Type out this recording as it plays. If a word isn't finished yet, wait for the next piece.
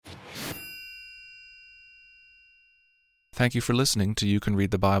Thank you for listening to You Can Read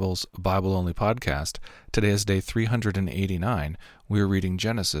the Bible's Bible-only podcast. Today is day 389. We are reading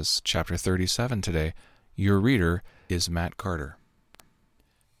Genesis chapter 37 today. Your reader is Matt Carter.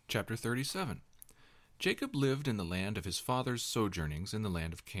 Chapter 37. Jacob lived in the land of his father's sojournings in the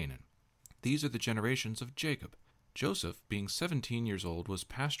land of Canaan. These are the generations of Jacob. Joseph, being 17 years old, was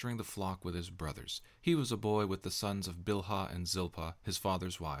pasturing the flock with his brothers. He was a boy with the sons of Bilhah and Zilpah, his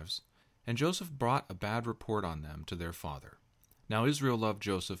father's wives. And Joseph brought a bad report on them to their father. Now Israel loved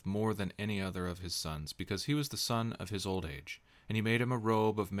Joseph more than any other of his sons, because he was the son of his old age, and he made him a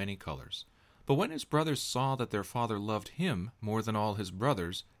robe of many colors. But when his brothers saw that their father loved him more than all his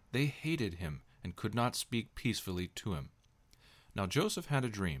brothers, they hated him, and could not speak peacefully to him. Now Joseph had a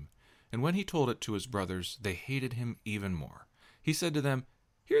dream, and when he told it to his brothers, they hated him even more. He said to them,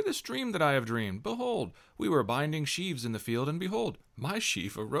 "Hear this dream that I have dreamed. Behold, we were binding sheaves in the field, and behold, my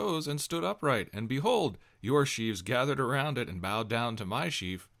sheaf arose and stood upright, and behold, your sheaves gathered around it and bowed down to my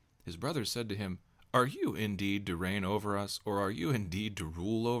sheaf." His brothers said to him, "Are you indeed to reign over us, or are you indeed to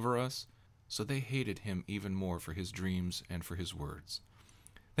rule over us?" So they hated him even more for his dreams and for his words.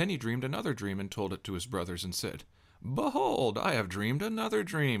 Then he dreamed another dream and told it to his brothers and said, "Behold, I have dreamed another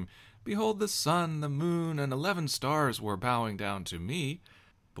dream. Behold, the sun, the moon, and 11 stars were bowing down to me."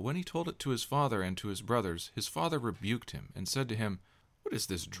 But when he told it to his father and to his brothers, his father rebuked him and said to him, "What is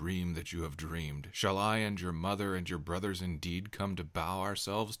this dream that you have dreamed? Shall I and your mother and your brothers indeed come to bow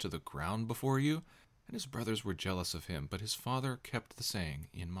ourselves to the ground before you?" And his brothers were jealous of him, but his father kept the saying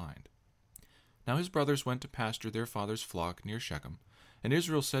in mind. Now his brothers went to pasture their father's flock near Shechem. And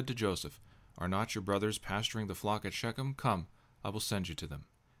Israel said to Joseph, "Are not your brothers pasturing the flock at Shechem? Come, I will send you to them."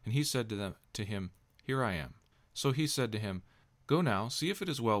 And he said to him, "Here I am." So he said to him, "Go now, see if it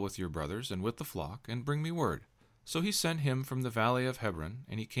is well with your brothers and with the flock, and bring me word." So he sent him from the valley of Hebron,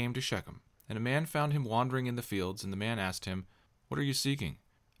 and he came to Shechem. And a man found him wandering in the fields, and the man asked him, "What are you seeking?"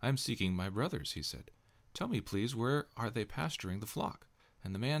 "I am seeking my brothers," he said. "Tell me, please, where are they pasturing the flock?"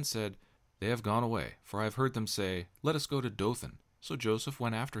 And the man said, "They have gone away, for I have heard them say, 'Let us go to Dothan.'" So Joseph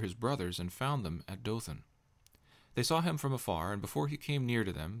went after his brothers and found them at Dothan. They saw him from afar, and before he came near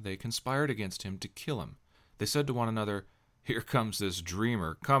to them, they conspired against him to kill him. They said to one another, "Here comes this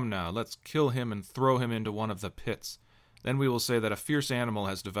dreamer. Come now, let's kill him and throw him into one of the pits. Then we will say that a fierce animal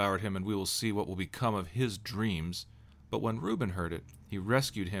has devoured him, and we will see what will become of his dreams." But when Reuben heard it, he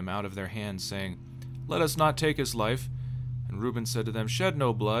rescued him out of their hands, saying, "Let us not take his life." And Reuben said to them, "Shed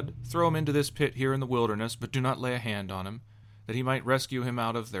no blood. Throw him into this pit here in the wilderness, but do not lay a hand on him," that he might rescue him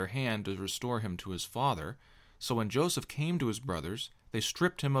out of their hand to restore him to his father. So when Joseph came to his brothers, they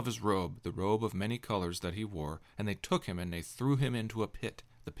stripped him of his robe, the robe of many colors that he wore, and they took him and they threw him into a pit.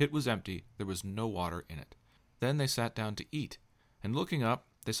 The pit was empty, there was no water in it. Then they sat down to eat, and looking up,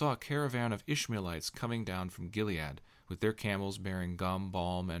 they saw a caravan of Ishmaelites coming down from Gilead, with their camels bearing gum,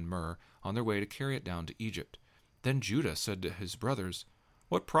 balm, and myrrh, on their way to carry it down to Egypt. Then Judah said to his brothers,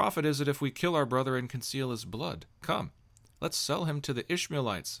 "What profit is it if we kill our brother and conceal his blood? Come, let's sell him to the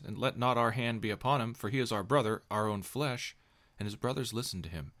Ishmaelites, and let not our hand be upon him, for he is our brother, our own flesh." And his brothers listened to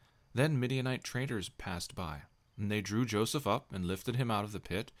him. Then Midianite traders passed by, and they drew Joseph up and lifted him out of the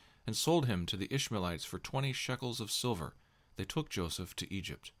pit, and sold him to the Ishmaelites for 20 shekels of silver. They took Joseph to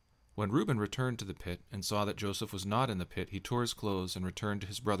Egypt. When Reuben returned to the pit, and saw that Joseph was not in the pit, he tore his clothes, and returned to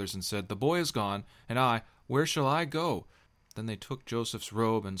his brothers, and said, "The boy is gone, and I, where shall I go?" Then they took Joseph's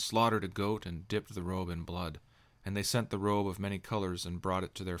robe, and slaughtered a goat, and dipped the robe in blood. And they sent the robe of many colors, and brought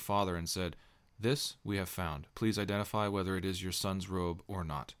it to their father, and said, "This we have found. Please identify whether it is your son's robe or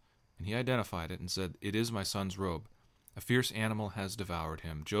not." And he identified it, and said, "It is my son's robe. A fierce animal has devoured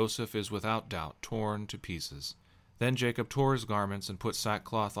him. Joseph is without doubt torn to pieces." Then Jacob tore his garments, and put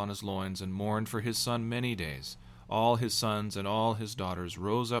sackcloth on his loins, and mourned for his son many days. All his sons and all his daughters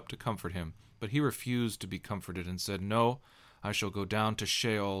rose up to comfort him, but he refused to be comforted, and said, "No, I shall go down to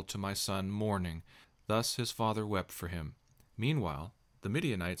Sheol to my son mourning." Thus his father wept for him. Meanwhile, the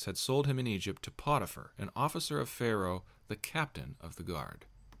Midianites had sold him in Egypt to Potiphar, an officer of Pharaoh, the captain of the guard.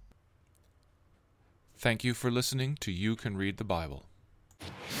 Thank you for listening to You Can Read the Bible.